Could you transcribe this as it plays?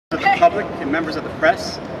public and members of the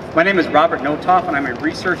press. My name is Robert Nothoff, and I'm a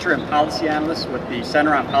researcher and policy analyst with the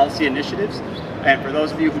Center on Policy Initiatives. And for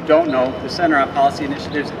those of you who don't know, the Center on Policy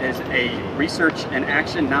Initiatives is a research and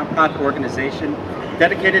action nonprofit organization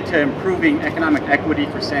dedicated to improving economic equity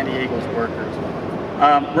for San Diego's workers.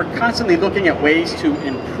 We're constantly looking at ways to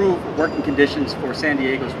improve working conditions for San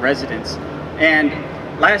Diego's residents. And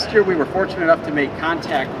last year we were fortunate enough to make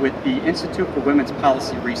contact with the Institute for Women's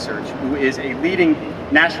Policy Research, who is a leading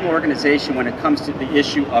national organization when it comes to the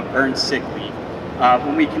issue of earned sick leave.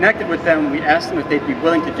 When we connected with them, we asked them if they'd be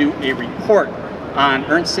willing to do a report on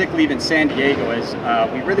earned sick leave in San Diego, as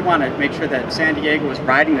we really want to make sure that San Diego is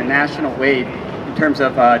riding the national wave in terms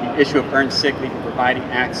of the issue of earned sick leave and providing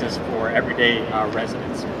access for everyday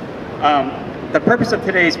residents. The purpose of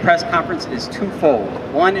today's press conference is twofold.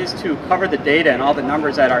 One is to cover the data and all the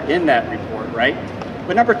numbers that are in that report, right?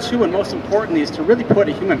 But number two, and most importantly, is to really put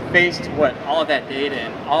a human face to what all of that data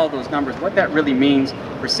and all of those numbers, what that really means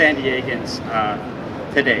for San Diegans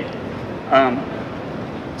today.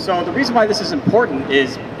 So the reason why this is important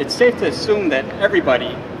is it's safe to assume that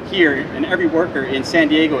everybody here and every worker in San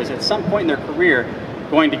Diego is at some point in their career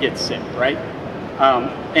going to get sick, right?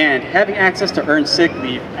 And having access to earned sick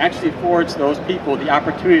leave actually affords those people the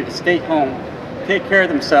opportunity to stay home, take care of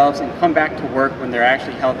themselves, and come back to work when they're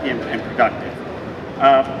actually healthy and productive.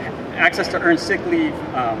 Access to earned sick leave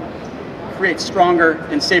creates stronger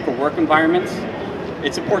and safer work environments.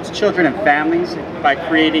 It supports children and families by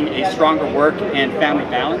creating a stronger work and family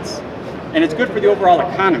balance. And it's good for the overall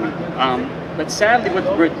economy. But sadly,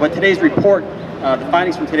 what today's report, the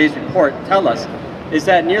findings from today's report tell us, is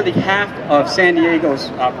that nearly half of San Diego's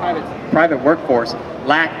private workforce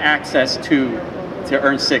lack access to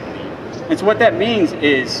earned sick leave. And so what that means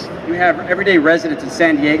is you have everyday residents in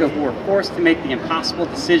San Diego who are forced to make the impossible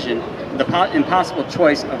decision, the impossible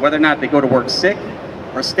choice of whether or not they go to work sick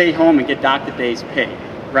or stay home and get doctor days paid,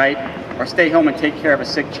 right? Or stay home and take care of a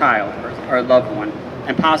sick child or a loved one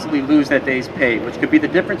and possibly lose that day's pay, which could be the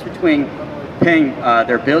difference between paying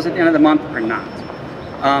their bills at the end of the month or not.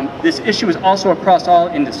 This issue is also across all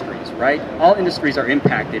industries, right? All industries are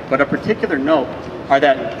impacted, but a particular note are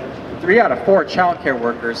that 3 out of 4 childcare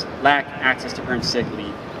workers lack access to earned sick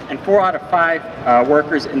leave, and 4 out of 5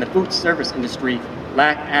 workers in the food service industry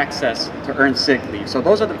lack access to earned sick leave. So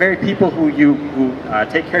those are the very people who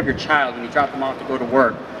take care of your child when you drop them off to go to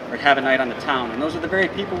work or have a night on the town, and those are the very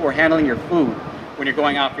people who are handling your food when you're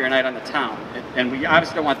going out for your night on the town. And we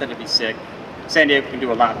obviously don't want them to be sick. San Diego can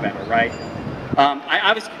do a lot better, right? I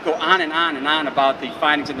obviously could go on and on and on about the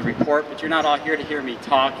findings in the report, but you're not all here to hear me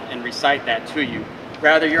talk and recite that to you.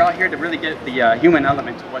 Rather, you're all here to really get the human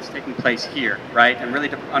element to what's taking place here, right? And really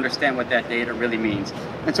to understand what that data really means.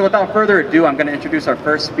 And so without further ado, I'm going to introduce our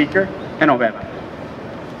first speaker, Genoveva.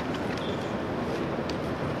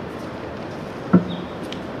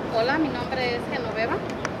 Hola, mi nombre es Genoveva.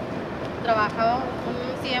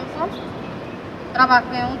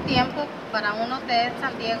 Trabajé un tiempo para un hotel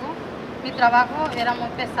San Diego. Mi trabajo era muy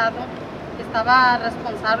pesado.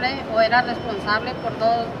 Era responsable por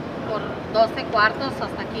 12 cuartos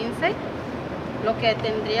hasta 15, lo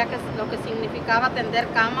que significaba tender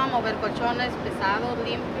cama, mover colchones pesados,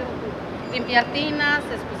 limpiar tinas,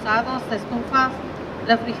 excusados, estufas,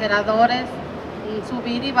 refrigeradores,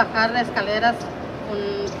 subir y bajar escaleras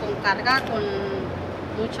con carga, con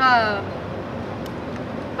mucha,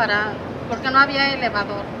 porque no había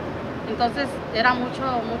elevador. Entonces era muy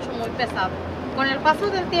pesado. Con el paso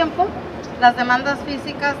del tiempo, las demandas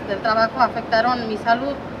físicas del trabajo afectaron mi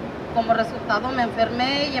salud. Como resultado me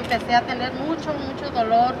enfermé y empecé a tener mucho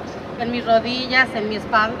dolor en mis rodillas, en mi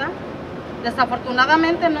espalda.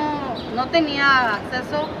 Desafortunadamente no tenía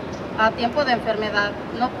acceso a tiempo de enfermedad.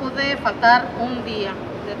 No pude faltar un día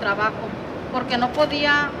de trabajo porque no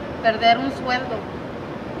podía perder un sueldo.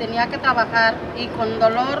 Tenía que trabajar y con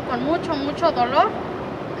dolor, con mucho dolor.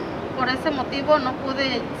 Por ese motivo no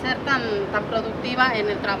pude ser tan productiva en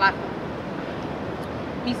el trabajo.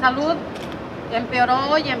 Mi salud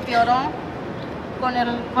empeoró y empeoró.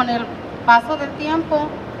 Con el paso del tiempo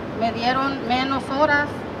me dieron menos horas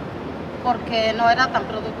porque no era tan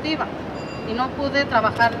productiva y no pude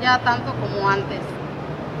trabajar ya tanto como antes.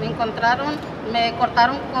 Me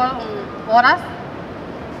cortaron horas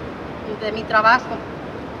de mi trabajo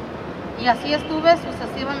y así estuve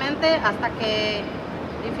sucesivamente hasta que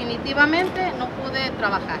definitivamente no pude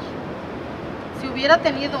trabajar. Si hubiera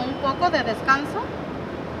tenido un poco de descanso,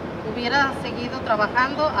 hubiera seguido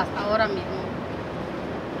trabajando hasta ahora mismo.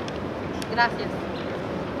 Gracias.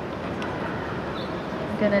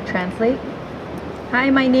 I'm going to translate.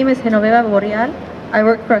 Hi, my name is Genoveva I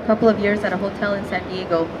worked for a couple of years at a hotel in San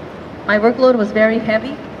Diego. My workload was very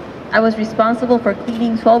heavy. I was responsible for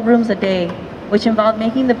cleaning 12 rooms a day, which involved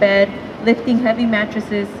making the bed, lifting heavy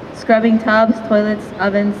mattresses, scrubbing tubs, toilets,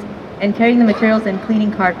 ovens, and carrying the materials and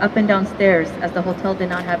cleaning cart up and down stairs as the hotel did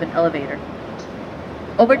not have an elevator.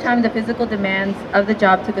 Over time, the physical demands of the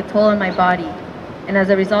job took a toll on my body, and as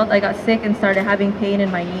a result, I got sick and started having pain in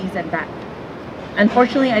my knees and back.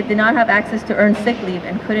 Unfortunately, I did not have access to earn sick leave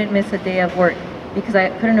and couldn't miss a day of work because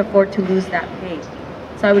I couldn't afford to lose that pay.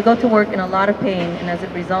 So I would go to work in a lot of pain, and as a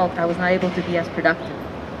result, I was not able to be as productive.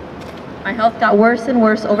 My health got worse and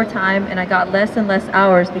worse over time, and I got less and less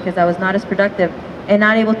hours because I was not as productive and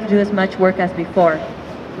not able to do as much work as before.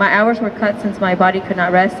 My hours were cut since my body could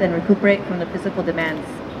not rest and recuperate from the physical demands.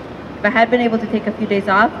 If I had been able to take a few days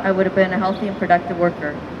off, I would have been a healthy and productive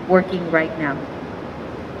worker, working right now.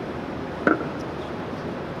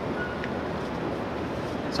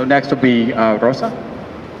 So next will be Rosa.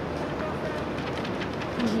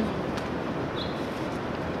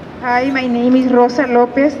 Hi, my name is Rosa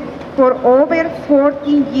Lopez. For over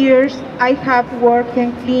 14 years, I have worked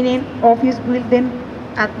in cleaning office building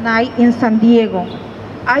at night in San Diego.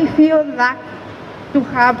 I feel lucky to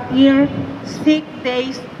have earned sick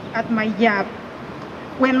days at my job.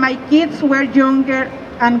 When my kids were younger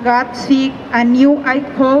and got sick, I knew I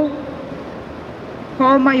could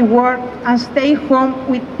call my work and stay home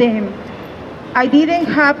with them. I didn't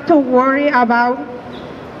have to worry about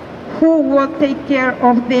who would take care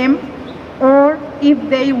of them or if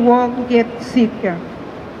they would get sicker.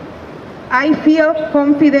 I feel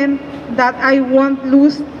confident that I won't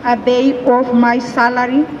lose a day of my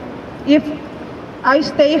salary if I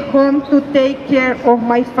stay home to take care of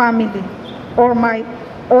my family or my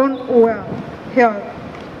own health.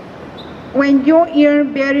 When you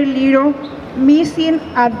earn very little, missing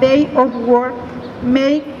a day of work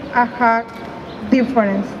makes a hard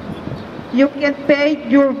difference. You can pay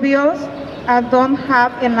your bills and don't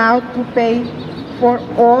have enough to pay for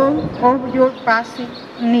all of your basic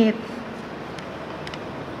needs.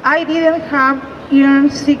 I didn't have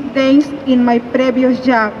earned sick days in my previous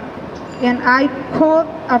job, and I could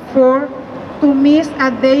afford to miss a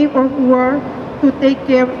day of work to take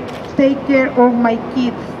care of my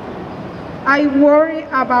kids. I worry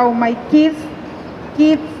about my kids,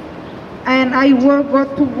 and I will go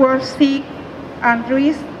to work sick and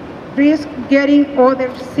risk getting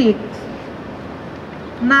others sick.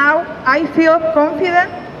 Now I feel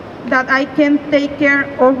confident that I can take care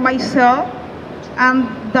of myself and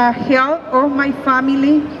the health of my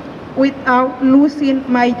family without losing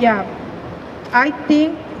my job. I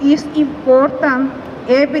think it's important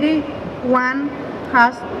everyone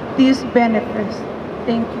has these benefits.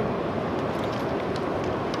 Thank you.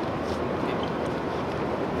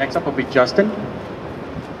 Next up will be Justin.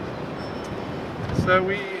 So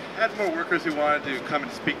we had more workers who wanted to come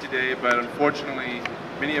and speak today, but unfortunately,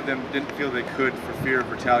 many of them didn't feel they could for fear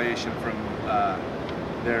of retaliation from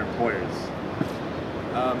their employers.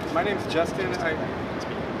 My name is Justin.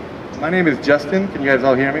 Can you guys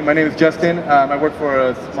all hear me? My name is Justin. I work for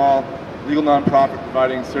a small legal nonprofit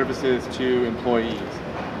providing services to employees.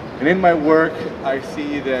 And in my work, I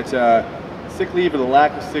see that sick leave or the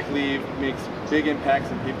lack of sick leave makes big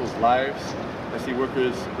impacts in people's lives. I see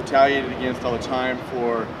workers retaliated against all the time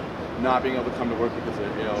for not being able to come to work because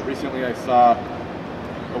they're ill. Recently, I saw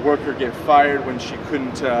a worker get fired when she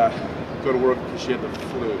couldn't go to work because she had the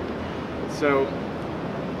flu. So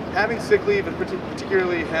having sick leave, and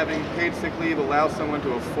particularly having paid sick leave, allows someone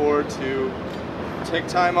to afford to take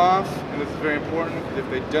time off, and this is very important, because if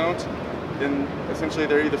they don't, then essentially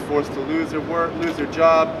they're either forced to lose their work, lose their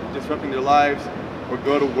job, disrupting their lives, or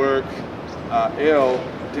go to work ill,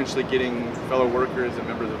 potentially getting fellow workers and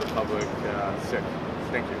members of the public sick.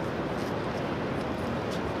 Thank you.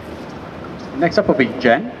 Next up will be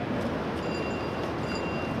Jen.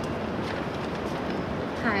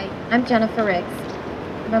 Hi, I'm Jennifer Riggs.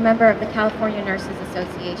 I'm a member of the California Nurses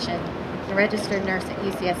Association, a registered nurse at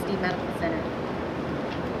UCSD Medical Center.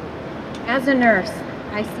 As a nurse,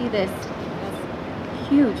 I see this as a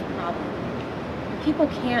huge problem. When people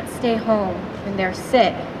can't stay home when they're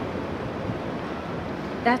sick,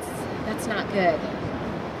 that's not good.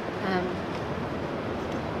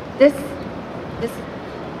 This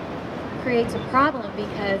creates a problem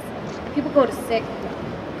because people go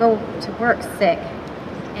to work sick,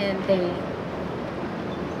 and they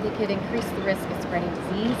could increase the risk of spreading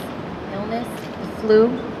disease, illness, the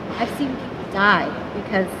flu. I've seen people die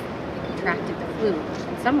because they contracted the flu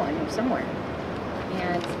from someone or somewhere.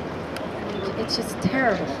 And I mean, it's just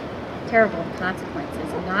terrible, terrible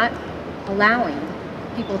consequences of not allowing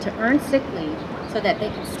people to earn sick leave so that they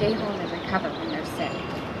can stay home and recover when they're sick.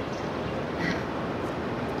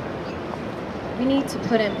 We need to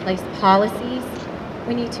put in place policies.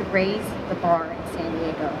 We need to raise the bar in San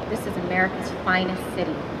Diego. This is America's finest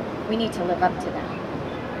city. We need to live up to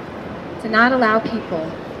that. To not allow people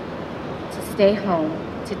to stay home,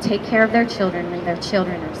 to take care of their children when their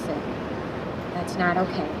children are sick. That's not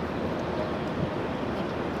okay.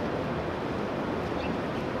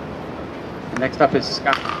 Next up is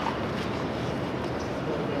Scott.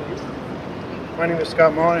 My name is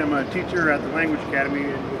Scott Mullen. I'm a teacher at the Language Academy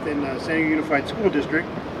within San Diego Unified School District.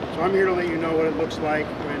 So I'm here to let you know what it looks like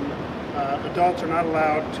when adults are not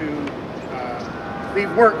allowed to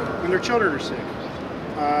leave work when their children are sick.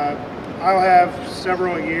 I'll have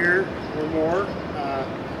several a year or more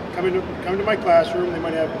come to my classroom. They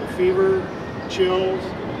might have a fever, chills,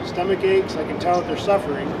 stomach aches. I can tell that they're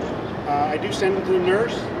suffering. I do send them to the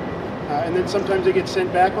nurse. And then sometimes they get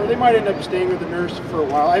sent back, or they might end up staying with the nurse for a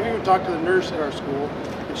while. I've even talked to the nurse at our school,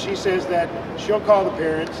 and she says that she'll call the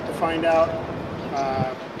parents to find out,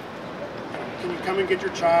 can you come and get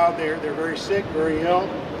your child? They're very sick, very ill,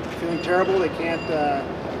 feeling terrible. They can't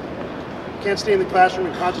stay in the classroom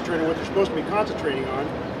and concentrate on what they're supposed to be concentrating on.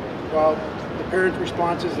 Well, the parent's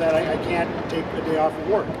response is that I can't take a day off of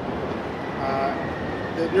work.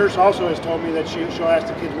 The nurse also has told me that she'll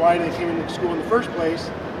ask the kids why they came into school in the first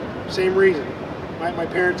place. Same reason. My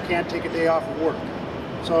parents can't take a day off of work.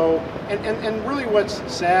 So, and really what's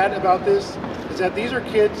sad about this is that these are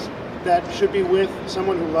kids that should be with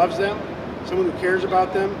someone who loves them, someone who cares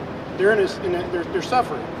about them. They're they're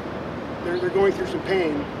suffering. They're going through some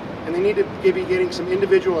pain, and they need to be getting some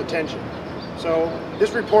individual attention. So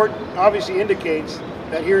this report obviously indicates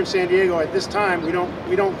that here in San Diego at this time we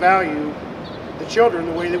don't value the children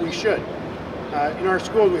the way that we should. In our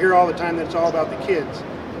schools we hear all the time that it's all about the kids.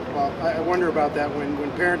 Well, I wonder about that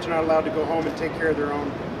when parents are not allowed to go home and take care of their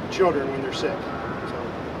own children when they're sick. So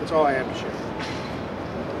that's all I have to share.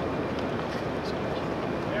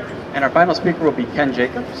 And our final speaker will be Ken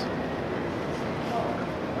Jacobs.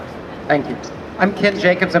 Thank you. I'm Ken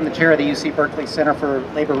Jacobs. I'm the chair of the UC Berkeley Center for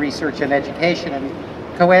Labor Research and Education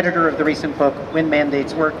and co-editor of the recent book, When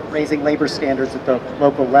Mandates Work, Raising Labor Standards at the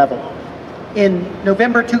Local Level. In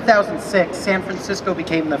November 2006, San Francisco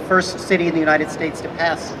became the first city in the United States to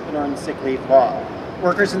pass an earned sick leave law.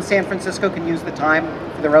 Workers in San Francisco can use the time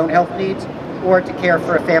for their own health needs or to care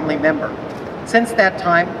for a family member. Since that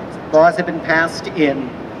time, laws have been passed in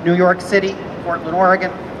New York City, Portland,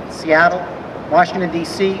 Oregon, Seattle, Washington,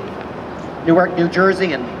 D.C., Newark, New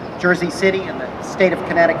Jersey, and Jersey City, and the state of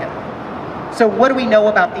Connecticut. So what do we know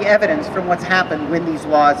about the evidence from what's happened when these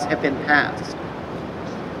laws have been passed?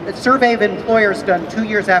 A survey of employers done 2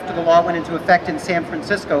 years after the law went into effect in San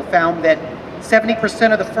Francisco found that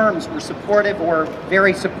 70% of the firms were supportive or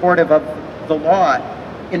very supportive of the law.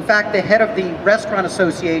 In fact, the head of the Restaurant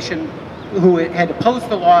Association, who had opposed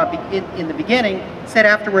the law in the beginning, said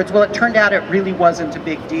afterwards, well, it turned out it really wasn't a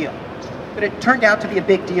big deal. But it turned out to be a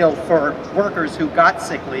big deal for workers who got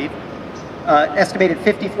sick leave. Estimated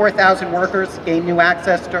 54,000 workers gained new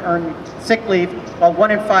access to earn sick leave, while 1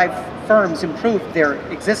 in 5 firms improved their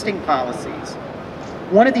existing policies.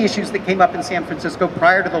 One of the issues that came up in San Francisco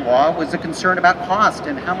prior to the law was a concern about cost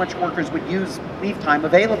and how much workers would use leave time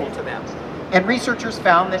available to them. And researchers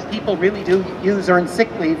found that people really do use earned sick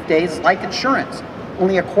leave days like insurance.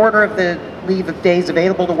 Only a quarter of the leave of days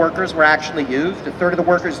available to workers were actually used. A third of the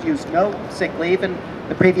workers used no sick leave in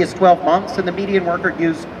the previous 12 months, and the median worker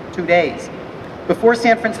used 2 days. Before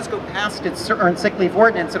San Francisco passed its earned sick leave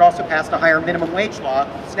ordinance, it also passed a higher minimum wage law.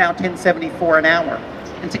 It's now $10.74 an hour.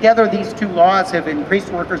 And together, these two laws have increased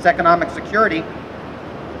workers' economic security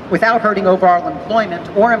without hurting overall employment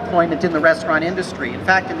or employment in the restaurant industry. In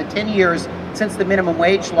fact, in the 10 years since the minimum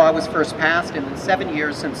wage law was first passed, and in the 7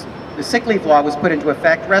 years since the sick leave law was put into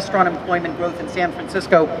effect, restaurant employment growth in San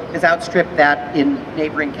Francisco has outstripped that in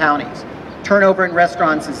neighboring counties. Turnover in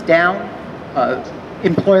restaurants is down.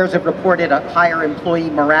 Employers have reported a higher employee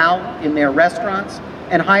morale in their restaurants,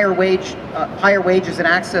 and higher wages and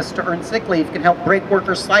access to earned sick leave can help break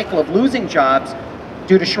workers' cycle of losing jobs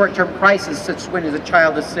due to short-term crises such as when a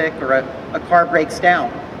child is sick or a car breaks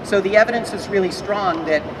down. So the evidence is really strong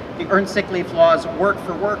that the earned sick leave laws work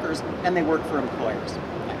for workers and they work for employers.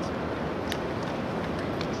 Thanks.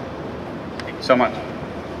 Thank you so much.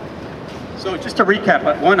 So just to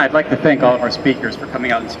recap, one, I'd like to thank all of our speakers for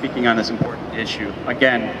coming out and speaking on this important issue.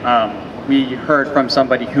 Again, we heard from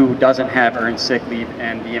somebody who doesn't have earned sick leave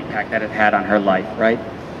and the impact that it had on her life, right?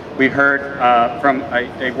 We heard from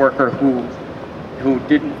a worker who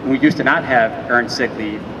used to not have earned sick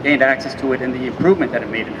leave, gained access to it, and the improvement that it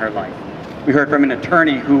made in her life. We heard from an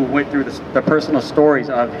attorney who went through the personal stories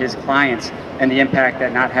of his clients and the impact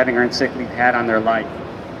that not having earned sick leave had on their life.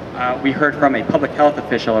 We heard from a public health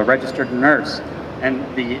official, a registered nurse, and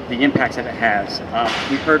the impacts that it has.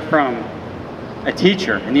 We heard from a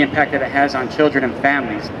teacher and the impact that it has on children and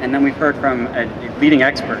families. And then we've heard from a leading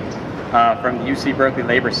expert from the UC Berkeley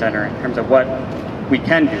Labor Center in terms of what we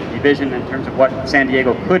can do, the vision in terms of what San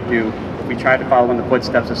Diego could do if we try to follow in the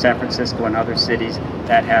footsteps of San Francisco and other cities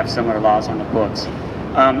that have similar laws on the books.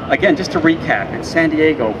 Again, just to recap, in San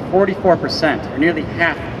Diego, 44%, or nearly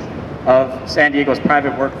half of San Diego's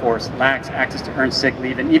private workforce lacks access to earned sick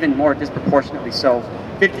leave, and even more disproportionately so,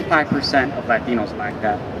 55% of Latinos lack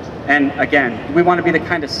that. And again, we want to be the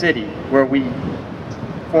kind of city where we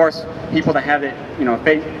force people to have it,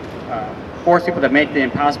 force people to make the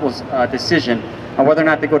impossible decision on whether or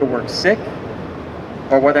not they go to work sick,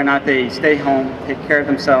 or whether or not they stay home, take care of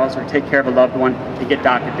themselves, or take care of a loved one and get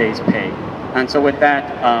doctor days paid. And so with that,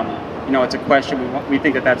 it's a question, we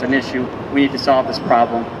think that that's an issue. We need to solve this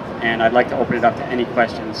problem, and I'd like to open it up to any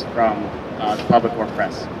questions from the public or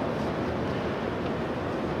press.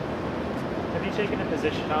 Have you taken a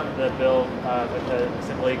position on the bill with the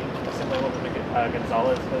Assemblywoman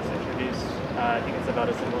Gonzalez was introduced? I think it's about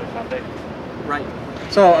a similar topic. Right.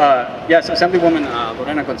 So, yes, Assemblywoman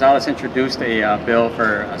Lorena Gonzalez introduced a bill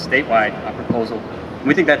for a statewide proposal.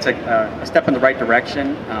 We think that's a step in the right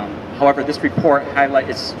direction. However, this report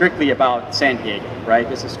is strictly about San Diego, right?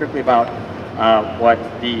 This is strictly about what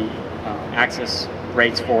the access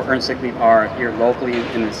rates for earned sick leave are here locally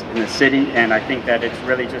in the city, and I think that it's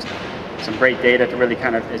really just some great data to really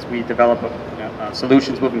kind of, as we develop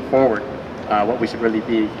solutions moving forward, what we should really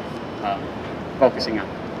be focusing on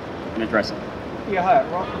and addressing. Yeah, hi,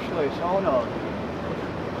 Roger Schlace. I own a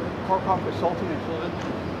Corcom Consulting in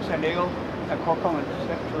San Diego and Corcom in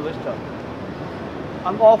Central Vista.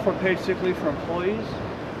 I'm all for paid sick leave for employees.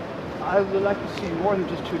 I would like to see more than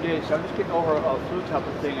just 2 days. I'm just getting over a flu type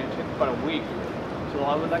of thing and it takes about a week. So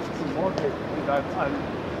I would like to see more paid sick leave.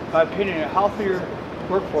 In my opinion, a healthier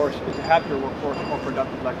workforce is a happier workforce, more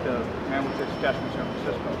productive, like the man with the stats in San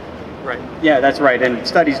Francisco. Right. Yeah, that's right. And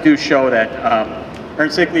studies do show that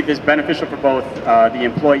earned sick leave is beneficial for both the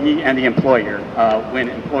employee and the employer. When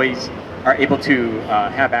employees are able to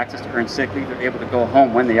have access to earned sick leave, they're able to go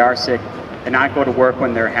home when they are sick and not go to work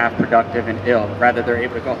when they're half productive and ill. Rather, they're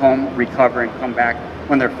able to go home, recover, and come back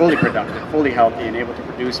when they're fully productive, fully healthy, and able to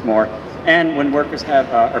produce more. And when workers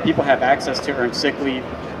have, or people have access to earned sick leave,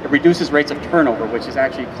 it reduces rates of turnover, which is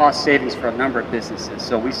actually cost savings for a number of businesses.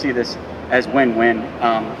 So we see this as win-win.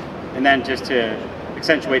 And then just to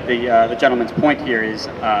accentuate the gentleman's point here is,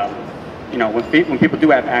 when people do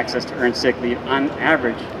have access to earned sick leave, on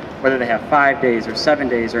average, whether they have 5 days or 7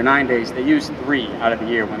 days or 9 days, they use 3 out of the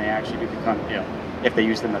year when they actually do become ill, if they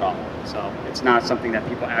use them at all. So it's not something that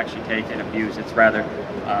people actually take and abuse. It's rather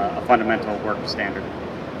a fundamental work standard.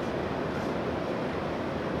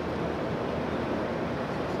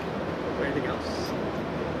 Anything else?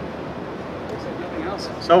 Nothing else.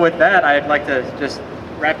 So with that, I'd like to just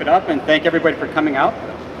wrap it up and thank everybody for coming out.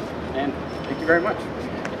 And thank you very much.